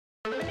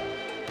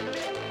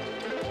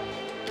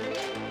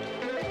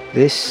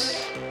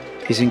This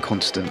is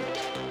Inconstant.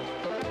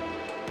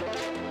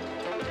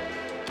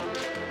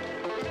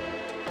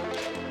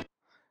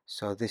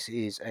 So this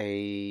is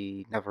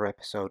another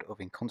episode of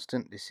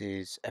Inconstant. This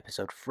is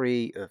episode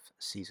 3 of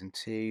season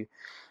 2,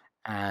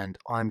 and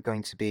I'm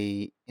going to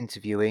be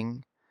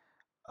interviewing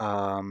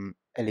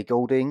Ellie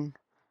Goulding,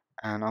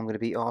 and I'm going to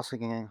be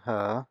asking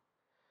her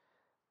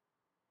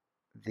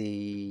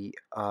the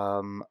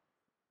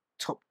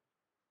top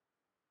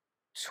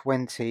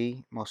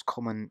 20 most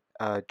common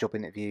job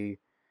interview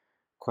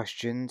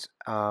questions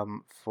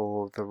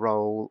for the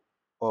role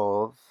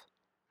of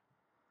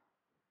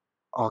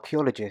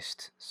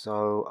archaeologist.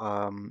 So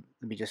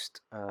let me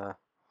just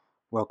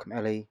welcome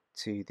Ellie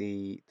to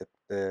the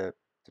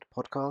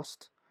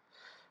podcast.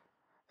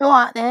 All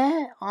right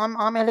there,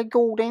 I'm Ellie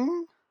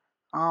Goulding,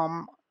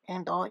 um,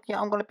 and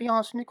I'm going to be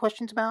answering the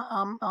questions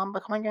about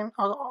becoming an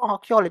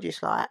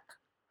archaeologist, like.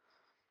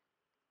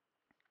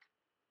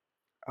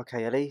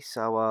 Okay, Ellie.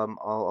 So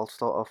I'll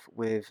start off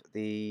with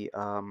the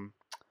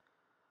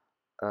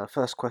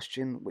first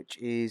question, which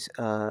is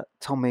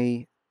tell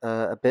me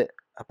a bit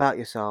about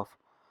yourself.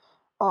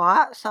 All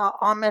right, so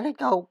I'm Ellie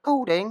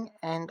Goulding,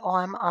 and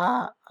I'm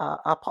a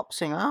pop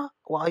singer.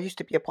 Well, I used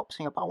to be a pop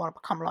singer, but I want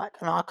to become like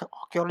an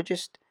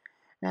archaeologist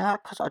now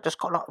because I just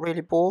got like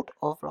really bored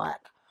of like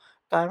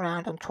going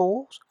around on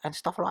tours and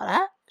stuff like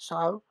that.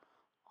 So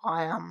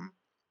I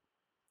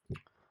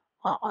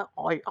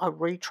I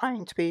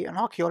retrained to be an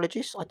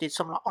archaeologist. I did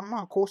some like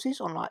online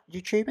courses on like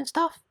YouTube and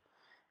stuff,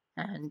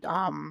 and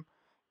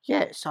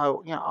yeah.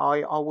 So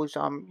I was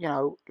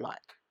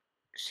like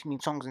singing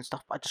songs and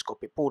stuff. But I just got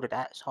a bit bored of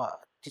that, so I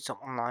did some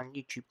online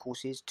YouTube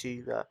courses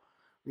to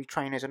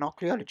retrain as an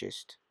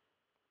archaeologist.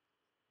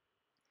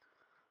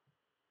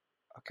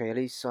 Okay,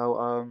 Ellie.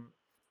 So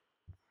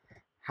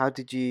how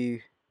did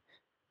you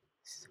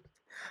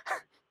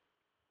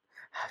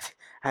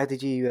how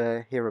did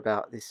you hear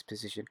about this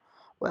position?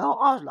 Well,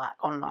 I was like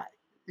on like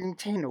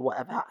LinkedIn or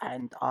whatever,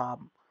 and I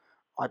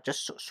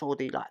just saw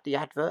the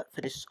advert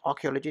for this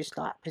archaeologist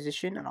like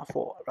position, and I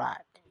thought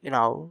like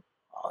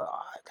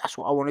that's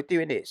what I want to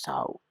do in it.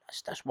 So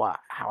that's why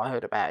how I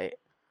heard about it.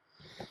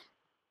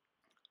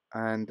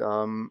 And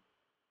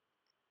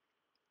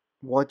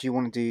why do you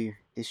want to do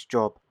this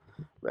job?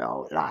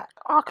 Well, like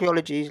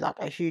archaeology is like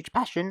a huge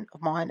passion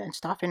of mine and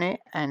stuff in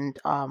it, and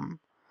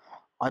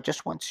I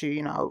just want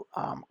to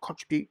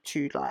contribute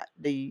to like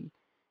the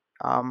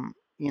um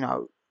you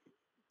know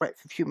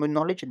breadth of human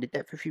knowledge and the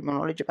depth of human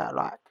knowledge about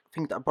like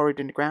things that are buried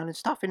in the ground and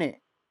stuff in it.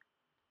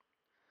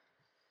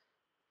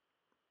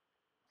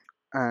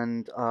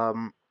 And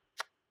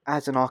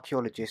as an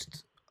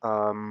archaeologist,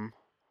 what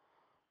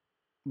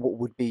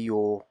would be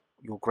your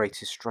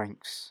greatest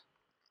strengths?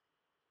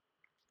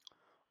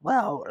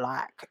 Well,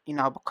 like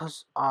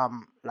because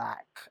like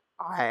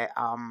I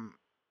am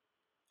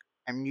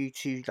new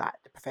to like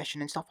the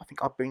profession and stuff. I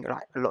think I bring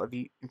like a lot of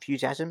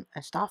enthusiasm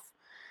and stuff,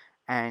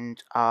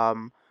 and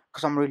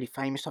because I'm really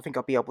famous, I think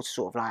I'll be able to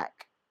sort of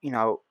like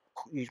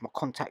use my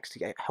contacts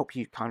to help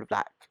you kind of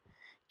like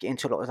get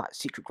into a lot of like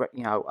secret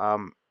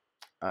uh,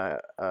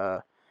 uh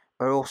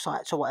burial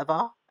sites or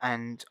whatever.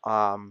 And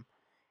I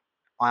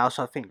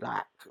also think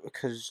like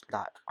because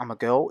like I'm a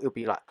girl, it'll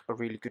be like a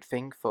really good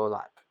thing for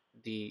like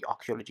the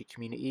archaeology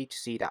community to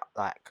see that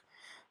like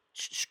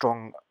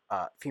strong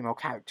female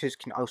characters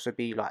can also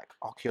be like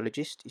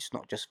archaeologists. It's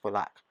not just for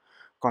like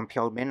grumpy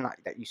old men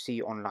like that you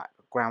see on like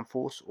Ground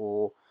Force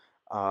or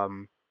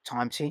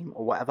Time Team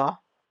or whatever.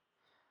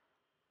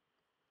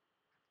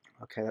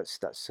 Okay,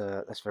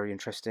 that's very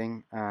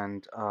interesting.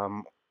 And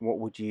what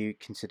would you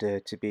consider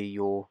to be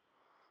your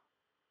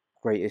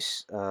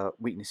greatest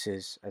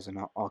weaknesses as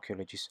an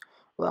archaeologist?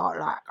 Well,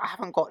 like I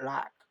haven't got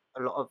like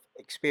a lot of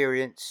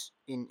experience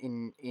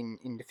in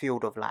the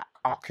field of like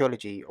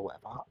archaeology or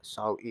whatever,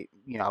 so it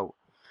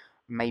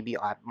maybe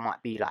I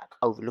might be like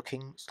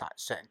overlooking like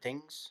certain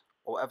things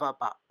or whatever.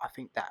 But I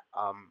think that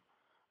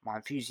my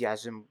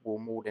enthusiasm will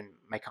more than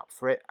make up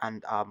for it,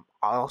 and I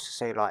also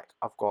say like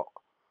I've got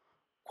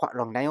quite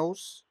long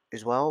nails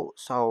as well,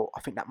 so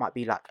I think that might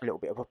be like a little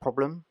bit of a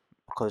problem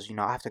because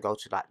I have to go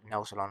to like the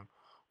nail salon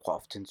quite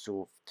often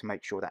sort of to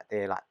make sure that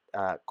they're like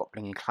got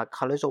blingy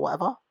colours or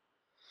whatever.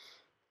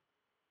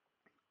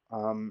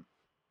 Um,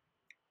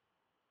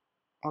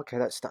 okay,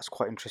 that's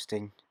quite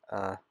interesting,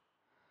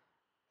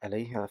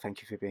 Ellie.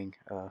 Thank you for being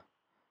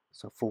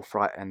so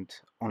forthright and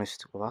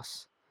honest with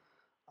us.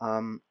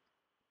 Um,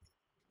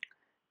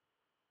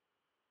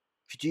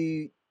 could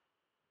you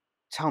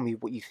tell me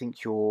what you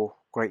think your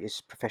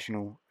greatest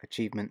professional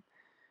achievement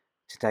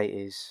to date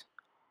is?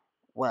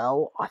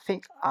 Well, I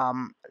think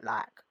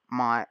like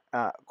my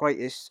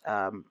greatest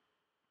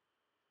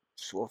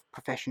sort of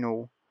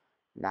professional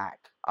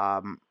like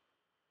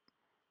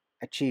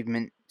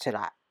achievement to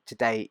that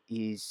today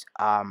is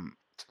um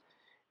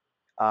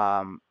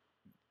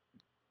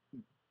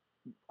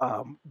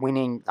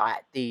winning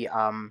like the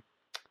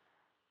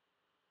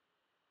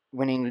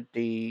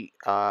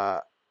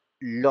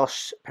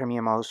Los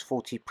Premios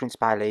 40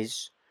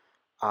 Principales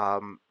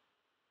um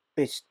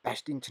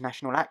best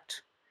international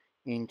act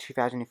in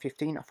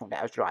 2015. I thought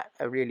that was like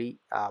a really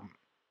I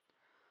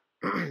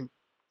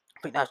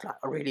think that's like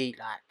a really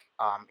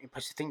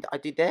impressive thing that I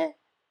did there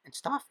and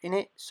stuff in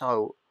it.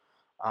 So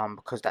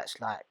because that's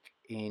like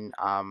in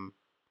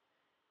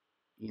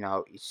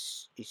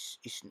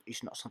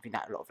it's not something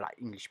that a lot of like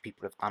English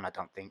people have done. I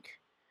don't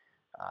think.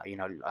 Like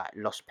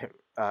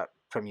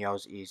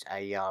Premios is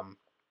a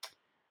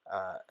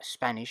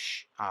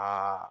Spanish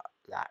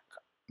like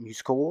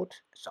music award.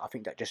 So I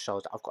think that just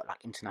shows that I've got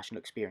like international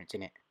experience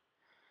in it.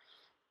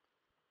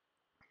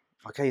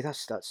 Okay,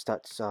 that's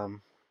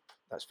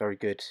very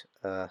good,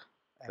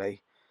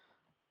 Ellie.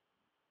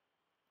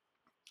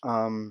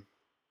 Um,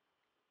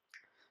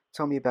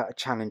 Tell me about a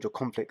challenge or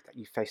conflict that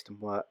you faced in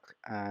work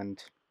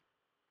and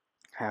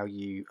how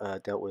you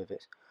dealt with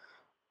it.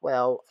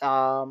 Well,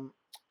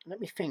 let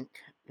me think.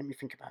 Let me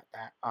think about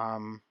that. At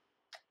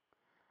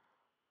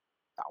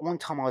one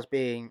time I was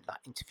being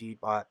like interviewed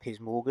by Piers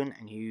Morgan,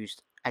 and he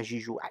was, as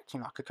usual,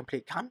 acting like a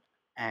complete cunt.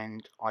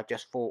 And I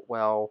just thought,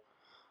 well,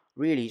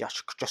 really, I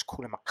should just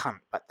call him a cunt.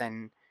 But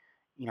then,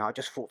 I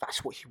just thought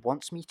that's what he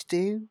wants me to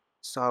do.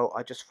 So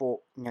I just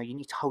thought, you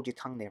need to hold your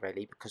tongue there,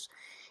 really, because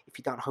if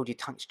you don't hold your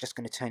tongue, it's just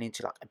going to turn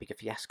into like a bigger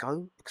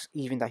fiasco. Because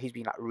even though he's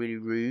been like really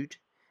rude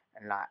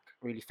and like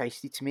really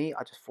feisty to me,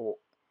 I just thought,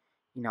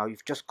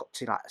 you've just got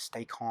to like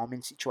stay calm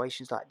in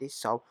situations like this.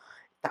 So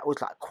that was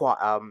like quite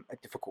a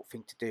difficult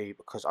thing to do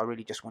because I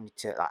really just wanted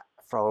to like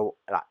throw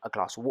like a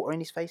glass of water in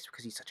his face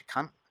because he's such a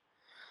cunt.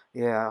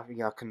 Yeah,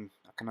 I can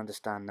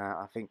understand that.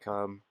 I think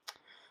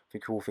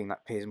we all think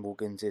that Piers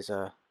Morgan's is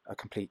a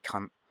complete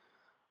cunt.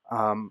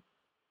 Um,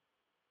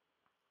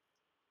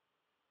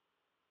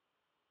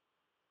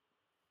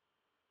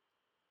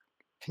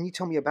 can you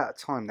tell me about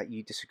a time that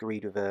you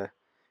disagreed with a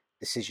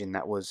decision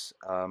that was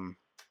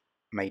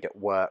made at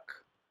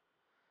work?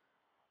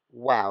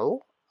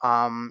 Well,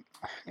 let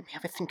me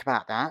have a think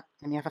about that.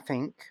 Let me have a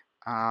think.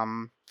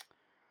 Um,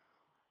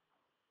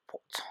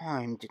 what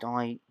time did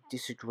I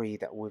disagree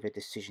that with a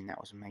decision that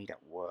was made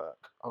at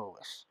work? Oh,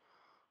 it's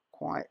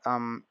quite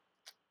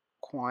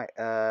quite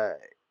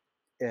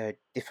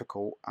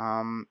difficult.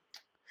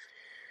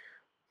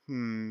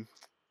 Hmm.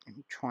 Let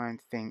me try and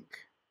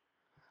think.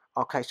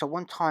 Okay, so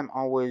one time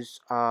I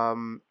was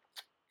going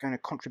to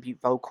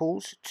contribute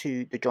vocals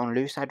to the John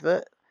Lewis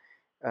advert,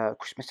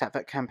 Christmas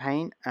advert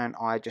campaign, and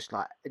I just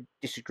like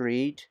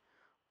disagreed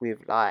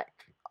with like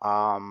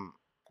um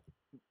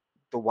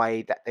the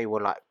way that they were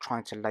like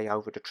trying to lay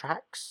over the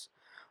tracks.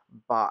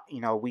 But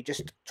we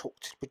just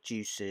talked to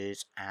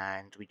producers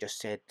and we just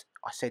said,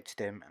 I said to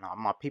them, and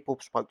my people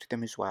spoke to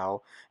them as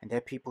well, and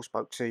their people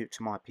spoke to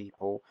my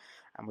people,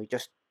 and we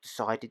just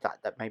decided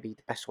that maybe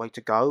the best way to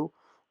go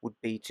would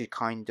be to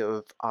kind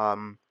of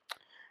have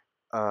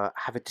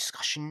a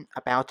discussion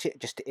about it,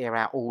 just to air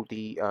out all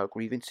the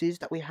grievances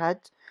that we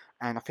had.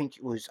 And I think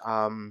it was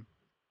a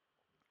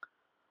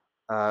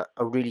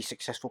really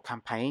successful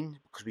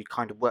campaign because we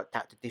kind of worked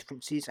out the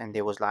differences, and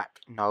there was no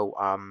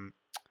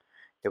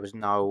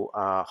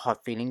hard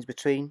feelings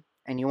between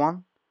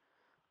anyone.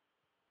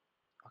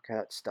 Okay,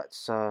 that's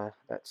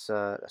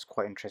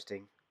quite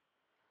interesting,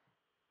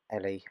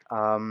 Ellie.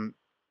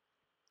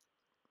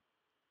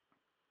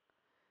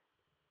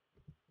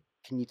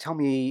 Can you tell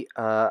me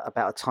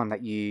about a time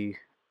that you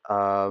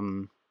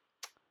um,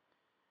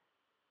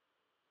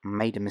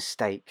 made a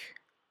mistake?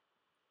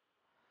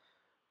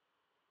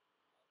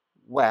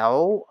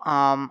 Well,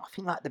 I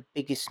think like the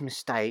biggest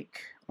mistake,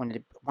 one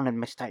of the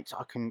mistakes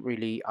I can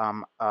really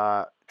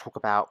talk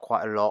about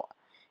quite a lot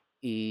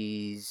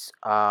is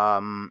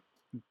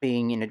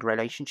being in a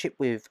relationship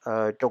with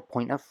Dog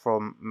Pointer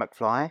from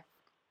McFly.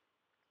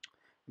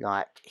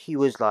 Like he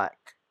was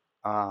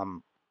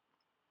um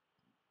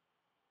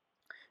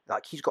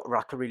like he's got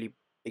like a really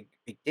big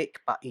dick,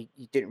 but he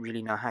didn't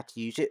really know how to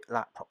use it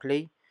like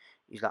properly.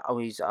 He's like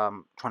always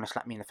trying to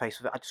slap me in the face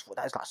with it. I just thought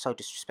that was like so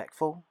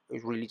disrespectful. It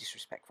was really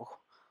disrespectful.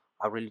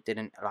 I really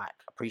didn't like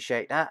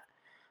appreciate that.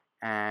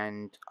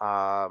 And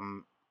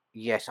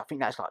yes, I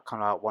think that's like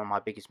kind of like one of my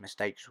biggest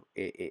mistakes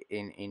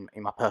in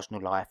my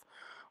personal life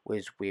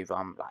was with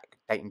like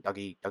dating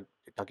Dougie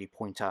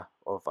Pointer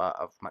of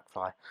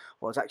McFly.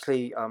 What I was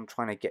actually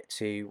trying to get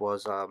to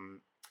was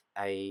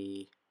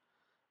a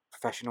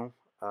professional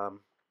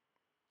um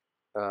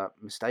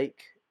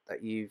mistake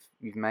that you've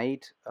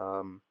made.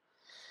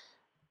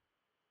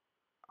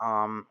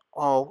 Oh,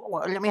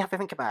 well, let me have a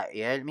think about it.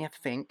 Yeah, let me have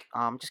a think.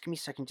 Just give me a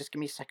second. Just give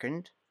me a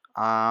second.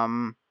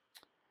 Um,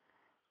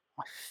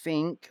 I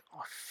think,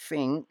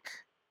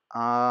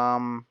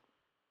 um,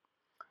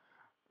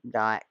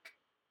 like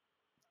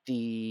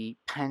the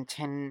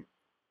Pantene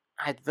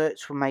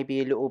adverts were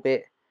maybe a little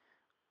bit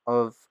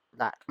of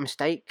like a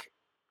mistake,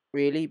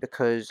 really,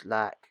 because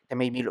like they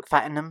made me look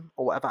fat in them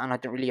or whatever, and I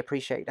didn't really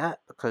appreciate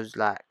that because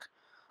like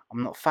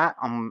I'm not fat.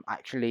 I'm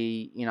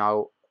actually,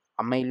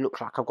 I may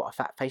look like I've got a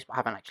fat face, but I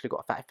haven't actually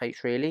got a fat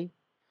face really.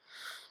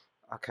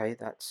 Okay,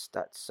 that's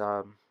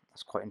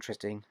quite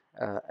interesting,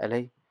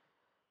 Ellie.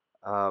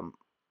 Um,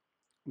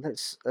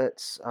 let's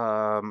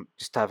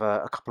just have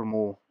a couple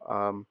more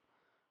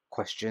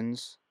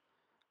questions.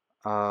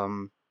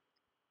 Um,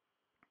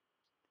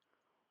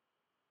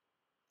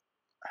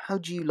 how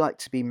do you like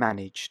to be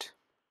managed?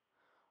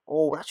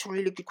 Oh, that's a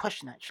really good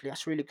question. Actually,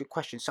 that's a really good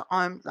question. So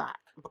I'm like,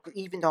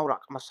 even though like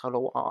I'm a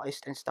solo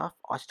artist and stuff,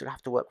 I still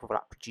have to work with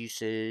like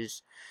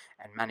producers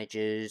and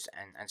managers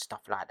and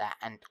stuff like that.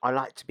 And I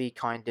like to be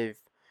kind of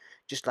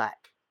just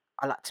like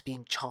I like to be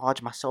in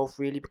charge myself,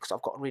 really, because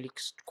I've got a really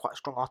quite a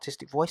strong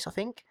artistic voice, I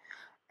think.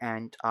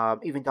 And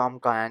even though I'm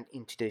going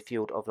into the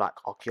field of like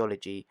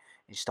archaeology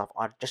and stuff,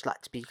 I'd just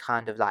like to be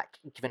kind of like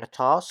given a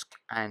task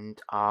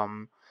and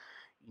kind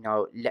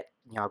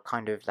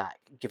of like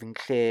giving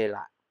clear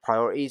like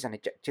priorities and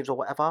objectives or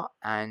whatever,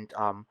 and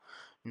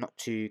not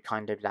to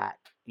kind of like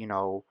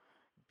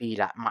be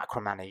like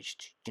micromanaged.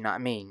 Do you know what I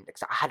mean?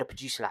 Because I had a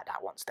producer like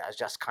that once that was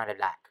just kind of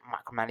like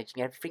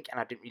micromanaging everything,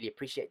 and I didn't really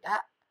appreciate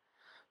that.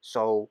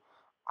 So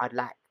I'd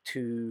like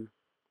to,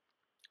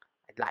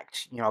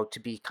 to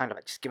be kind of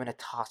like just given a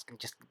task and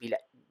just be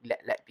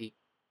let be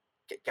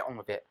get on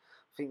with it.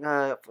 I think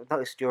I've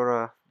noticed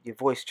your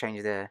voice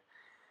change there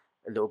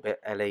a little bit,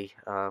 Ellie.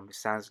 It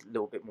sounds a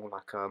little bit more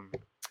like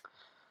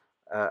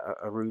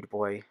a rude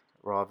boy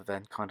rather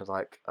than kind of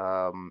like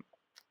a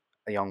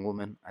young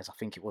woman, as I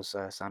think it was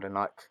sounding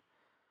like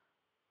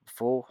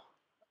before.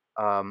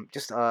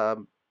 Just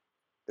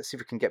let's see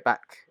if we can get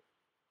back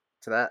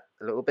to that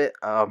a little bit.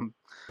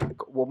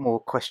 Got one more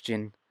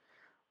question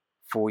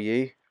for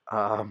you.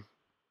 Um,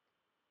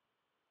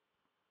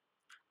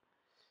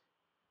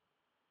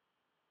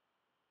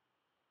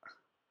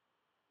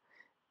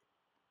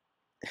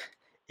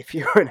 if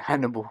you're an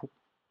animal,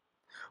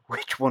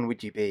 which one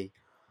would you be?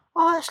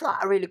 Oh, that's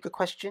like a really good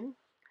question.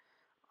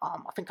 I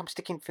think I'm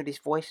sticking for this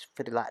voice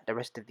for the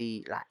rest of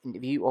the like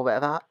interview or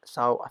whatever.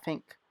 So I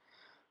think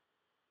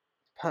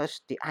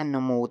which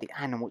animal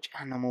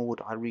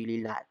would I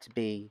really like to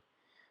be?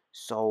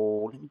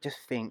 So let me just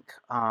think.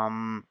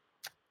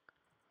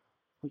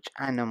 Which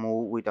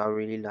animal would I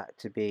really like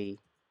to be?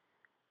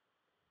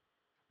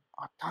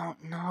 I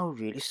don't know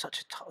really. It's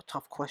such a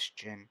tough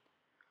question.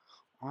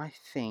 I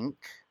think.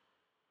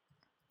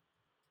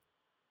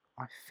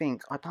 I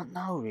don't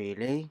know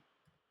really.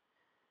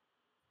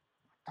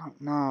 I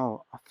don't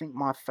know. I think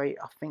my fate.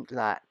 I think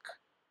like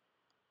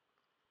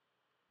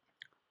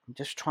I'm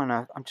just trying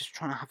to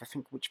have a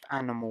think which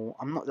animal.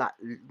 I'm not like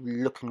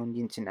looking on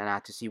the internet now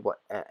to see what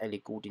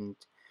Ellie Goulding,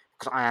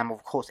 because I am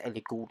of course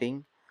Ellie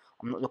Goulding.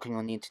 I'm not looking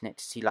on the internet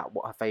to see like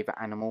what her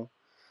favorite animal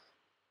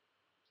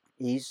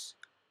is.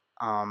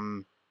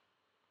 Um,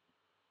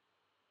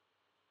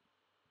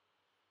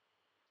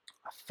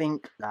 I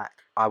think that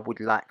I would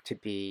like to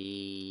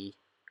be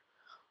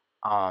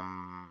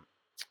um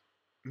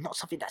not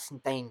something that's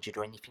endangered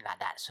or anything like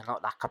that. So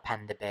not like a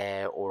panda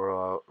bear or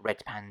a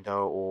red panda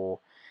or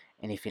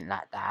anything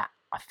like that.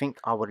 I think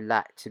I would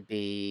like to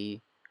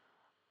be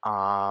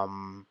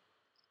um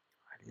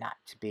I'd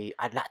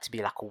like to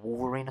be like a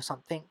wolverine or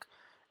something,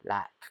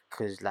 like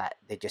because like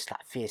they're just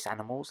like fierce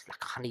animals,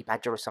 like a honey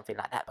badger or something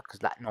like that,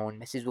 because like no one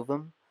messes with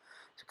them.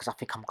 Because I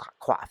think I'm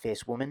quite a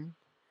fierce woman.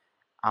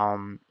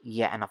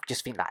 Yeah, and I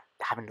just think like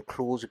having the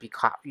claws would be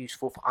quite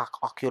useful for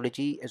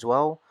archaeology as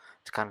well,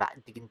 to kind of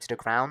like dig into the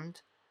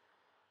ground.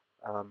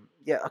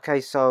 Yeah,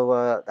 okay,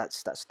 so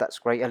that's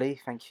great,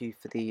 Ellie. Thank you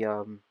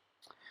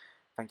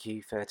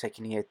for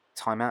taking your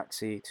time out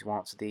to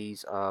answer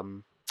these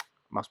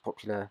most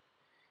popular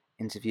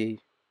interview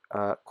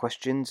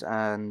questions,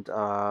 and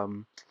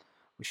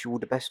wish you all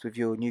the best with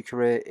your new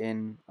career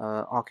in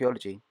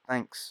archaeology.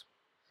 Thanks.